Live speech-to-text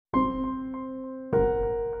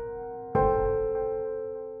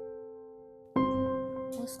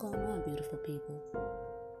beautiful people.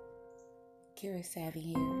 Kira Savvy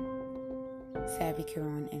here, Savvy Kira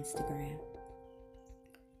on Instagram.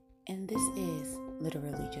 And this is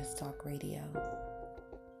literally just talk radio.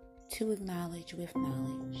 To acknowledge with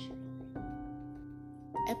knowledge.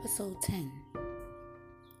 Episode 10.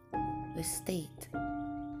 The state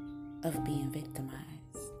of being victimized.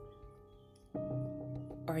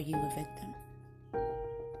 Are you a victim?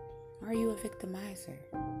 Are you a victimizer?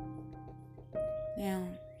 Now,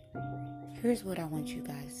 here's what I want you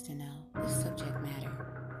guys to know. This subject matter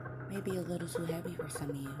may be a little too heavy for some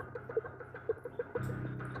of you.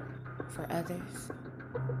 For others,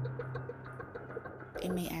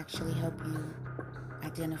 it may actually help you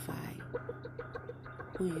identify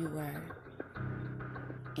who you were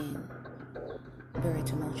in very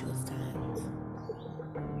tumultuous times.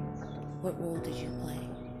 What role did you play?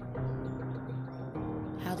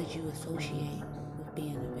 How did you associate with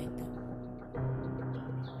being a victim?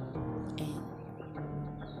 And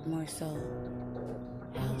more so,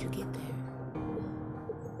 how did you get there?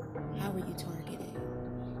 How were you targeted?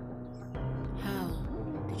 How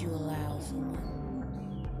did you allow someone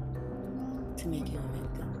to make you a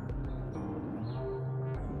victim?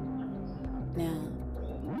 Now,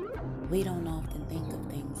 we don't often think of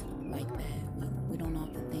things like that. We don't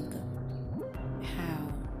often think of how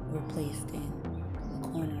we're placed in a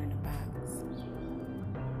corner in a box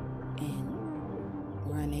and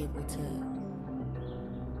we're unable to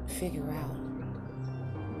figure out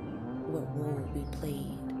what role we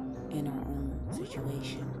played in our own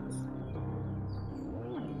situations.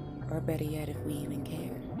 Or better yet, if we even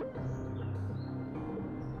care.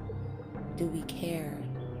 Do we care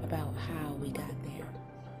about how we got there?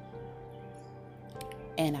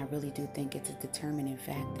 And I really do think it's a determining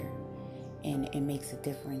factor, and it makes a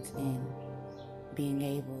difference in being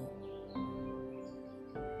able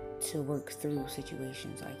to work through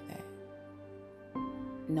situations like that,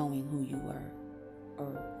 knowing who you were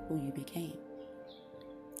or who you became.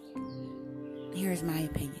 Here's my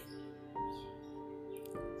opinion.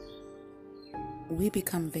 We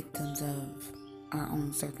become victims of our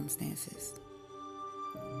own circumstances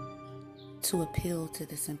to appeal to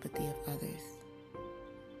the sympathy of others.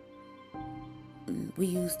 We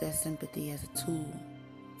use that sympathy as a tool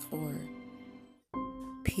for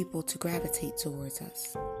people to gravitate towards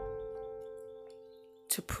us,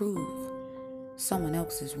 to prove someone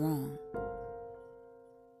else is wrong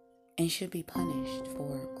and should be punished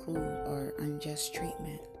for cruel or unjust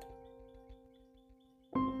treatment.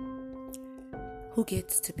 Who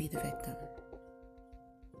gets to be the victim?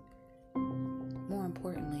 More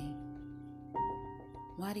importantly,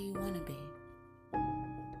 why do you want to be?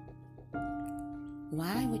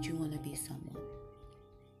 Why would you want to be someone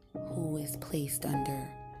who is placed under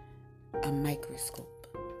a microscope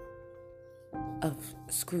of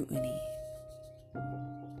scrutiny,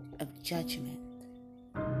 of judgment,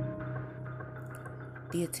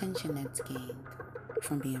 the attention that's gained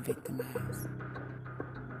from being victimized,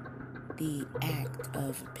 the act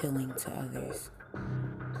of appealing to others,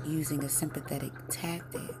 using a sympathetic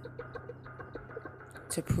tactic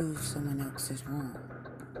to prove someone else is wrong?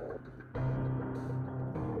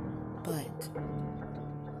 But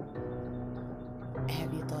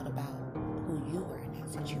have you thought about who you were in that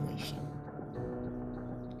situation?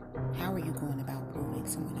 How are you going about proving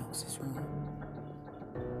someone else is wrong?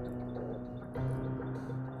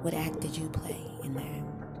 What act did you play in that?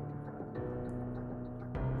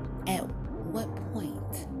 At what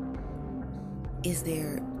point is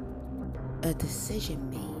there a decision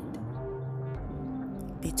made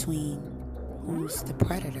between who's the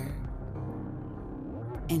predator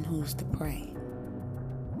and who's the prey?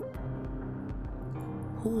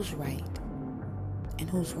 Who's right and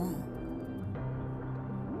who's wrong?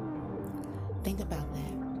 Think about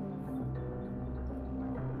that.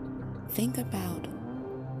 Think about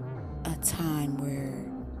a time where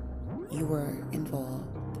you were involved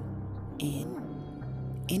in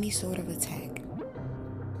any sort of attack,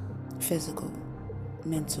 physical,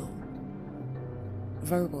 mental,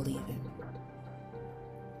 verbal even.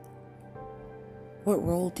 What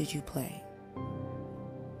role did you play?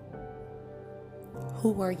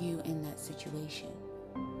 Who were you in that situation?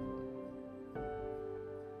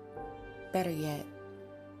 Better yet,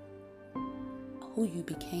 who you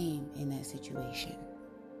became in that situation.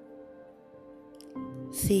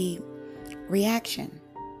 See, reaction,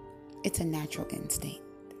 it's a natural instinct.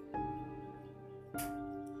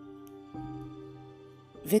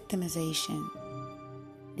 Victimization,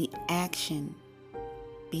 the action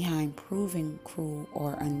behind proving cruel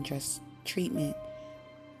or unjust treatment,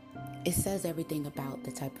 it says everything about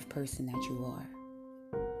the type of person that you are.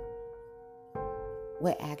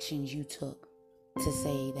 what actions you took to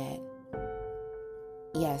say that,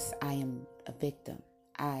 yes, I am a victim.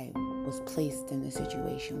 I was placed in a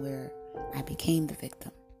situation where I became the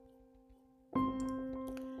victim.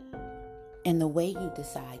 And the way you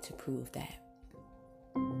decide to prove that,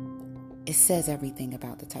 it says everything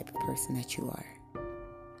about the type of person that you are.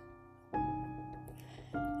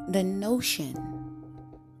 The notion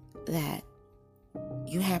that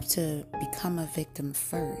you have to become a victim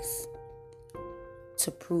first to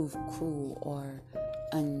prove cruel or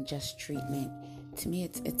unjust treatment, to me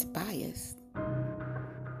it's biased.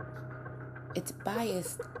 It's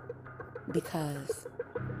biased because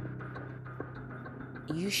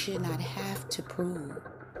you should not have to prove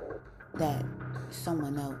that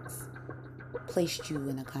someone else placed you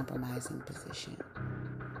in a compromising position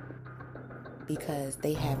because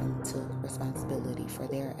they haven't took responsibility for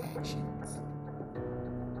their actions,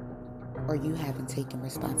 or you haven't taken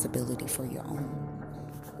responsibility for your own.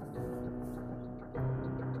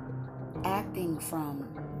 Acting from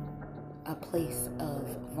a place of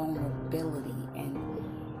vulnerability and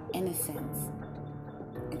innocence,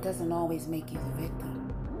 it doesn't always make you the victim.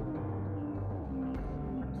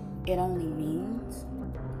 It only means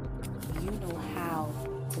you know how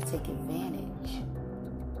to take advantage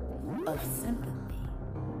of sympathy.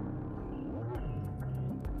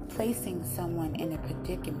 Placing someone in a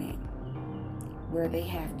predicament where they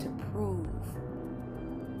have to prove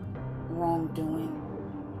wrongdoing,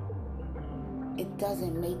 it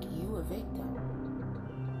doesn't make you a victim.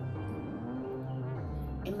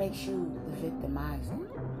 It makes you the victimizer.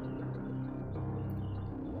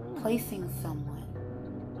 Placing someone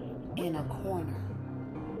in a corner,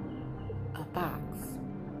 a box,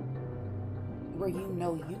 where you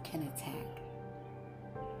know you can attack,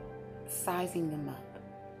 sizing them up,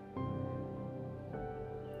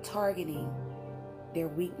 targeting their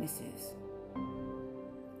weaknesses,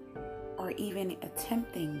 or even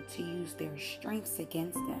attempting to use their strengths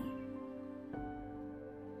against them,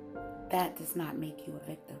 that does not make you a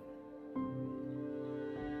victim.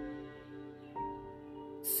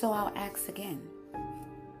 So I'll ask again,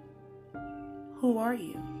 who are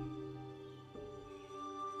you?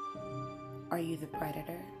 Are you the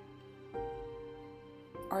predator?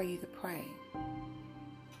 Are you the prey?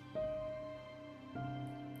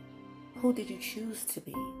 Who did you choose to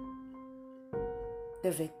be?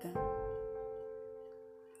 The victim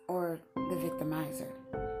or the victimizer?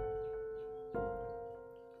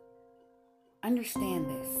 Understand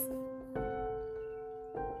this.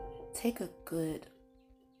 Take a good,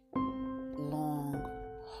 long,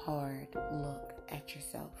 hard look at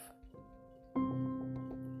yourself.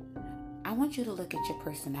 I want you to look at your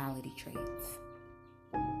personality traits.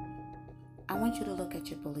 I want you to look at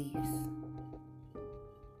your beliefs,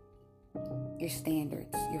 your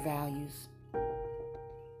standards, your values,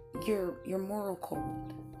 your moral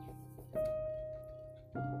code,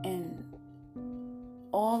 and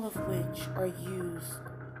all of which are used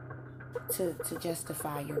to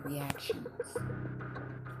justify your reactions.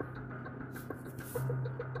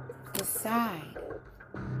 Decide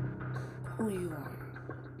who you are,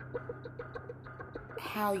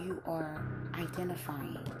 how you are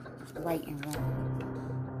identifying right and wrong.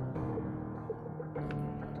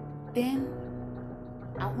 Then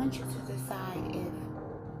I want you to decide if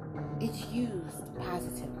it's used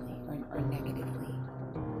positively or negatively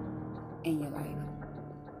in your life.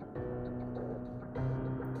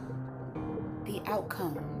 The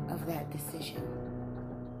outcome of that decision,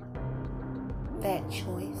 that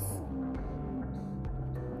choice,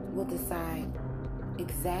 will decide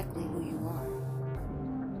exactly who you are.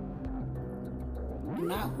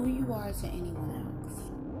 Not who you are to anyone else,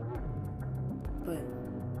 but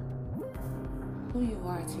who you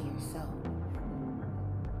are to yourself.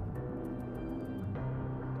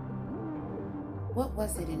 What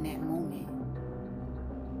was it in that moment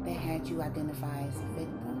that had you identify as a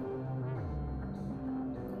victim?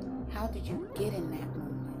 How did you get in that moment?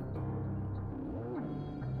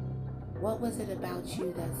 What was it about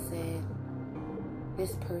you that said,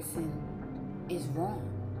 this person is wrong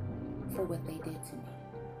for what they did to me?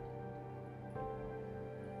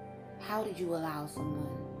 How did you allow someone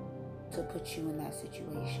to put you in that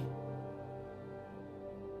situation?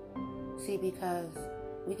 See, because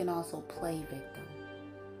we can also play victim.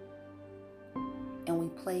 And we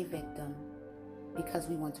play victim because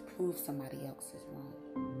we want to prove somebody else is wrong.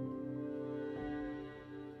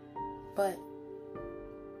 But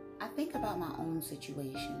I think about my own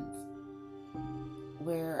situations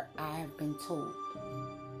where I have been told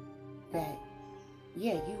that,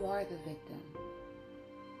 yeah, you are the victim.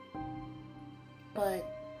 But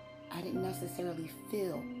I didn't necessarily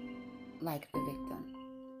feel like the victim?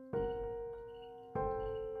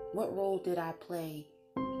 What role did I play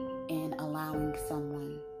in allowing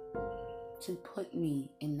someone to put me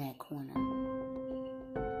in that corner?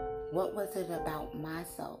 What was it about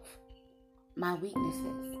myself, my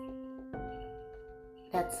weaknesses,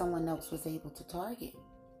 that someone else was able to target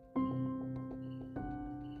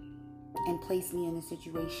and place me in a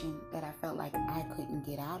situation that I felt like I couldn't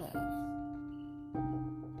get out of?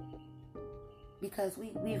 Because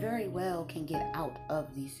we very well can get out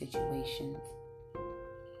of these situations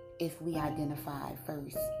if we identify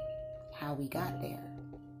first how we got there.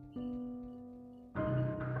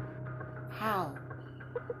 How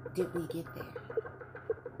did we get there?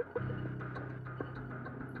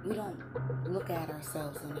 We don't look at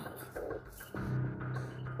ourselves enough.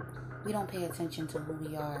 We don't pay attention to who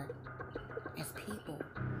we are as people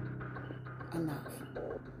enough.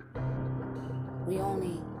 We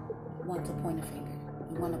only want to point a finger.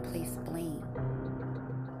 We want to place blame.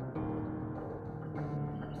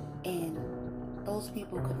 And those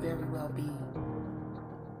people could very well be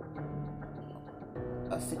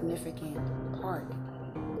a significant part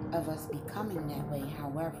of us becoming that way.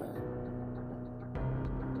 However,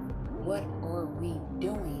 what are we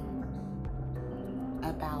doing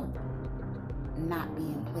about not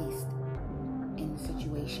being placed in a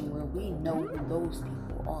situation where we know who those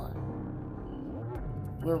people are?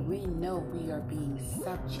 Where we know we are being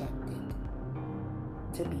subjected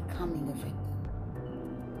to becoming a victim?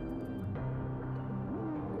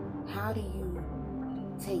 How do you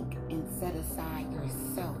take and set aside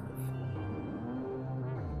yourself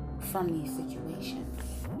from these situations?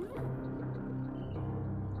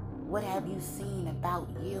 What have you seen about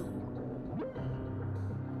you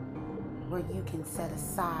where you can set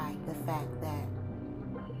aside the fact that,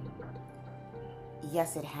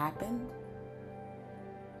 yes, it happened,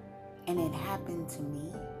 and it happened to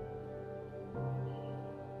me,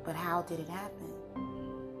 but how did it happen?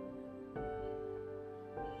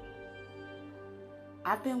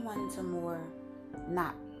 I've been one to more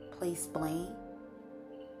not place blame,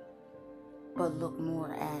 but look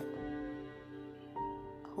more at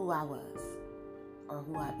who I was or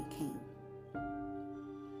who I became.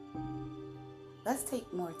 Let's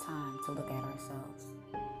take more time to look at ourselves.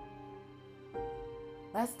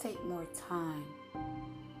 Let's take more time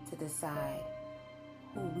to decide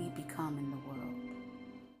who we become in the world.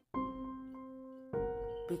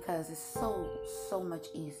 Because it's so much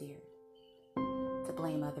easier to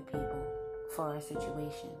blame other people for our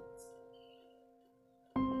situations.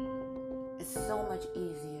 It's so much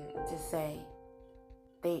easier to say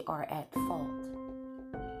they are at fault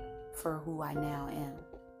for who I now am,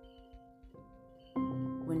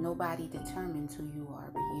 when nobody determines who you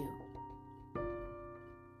are but you.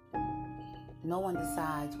 No one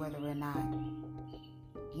decides whether or not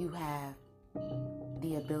you have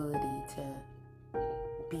the ability to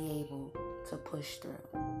be able to push through.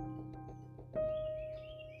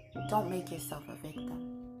 Don't make yourself a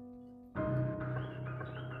victim.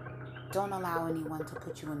 Don't allow anyone to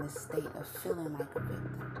put you in the state of feeling like a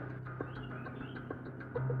victim.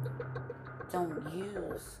 Don't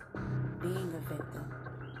use being a victim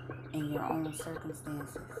in your own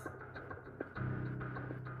circumstances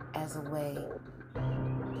as a way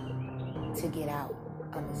to get out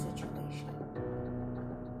of a situation.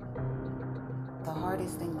 The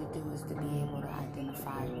hardest thing to do is to be able to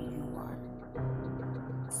identify who you are.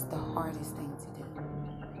 It's the hardest thing to do.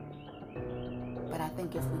 But I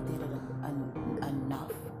think if we did it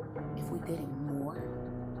enough, if we did it more,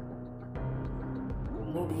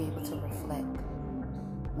 we'll be able to reflect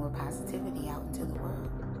more positivity out into the world.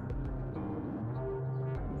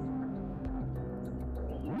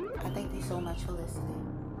 I thank you so much for listening.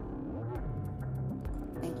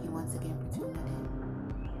 Thank you once again for tuning in.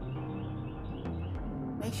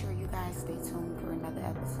 Make sure you guys stay tuned for another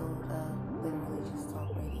episode of Literally Just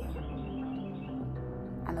Talk Radio.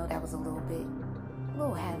 I know that was a little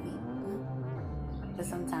heavy, but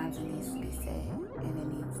sometimes it needs to be said and it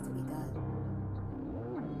needs to be done.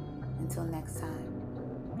 Until next time,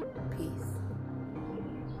 peace.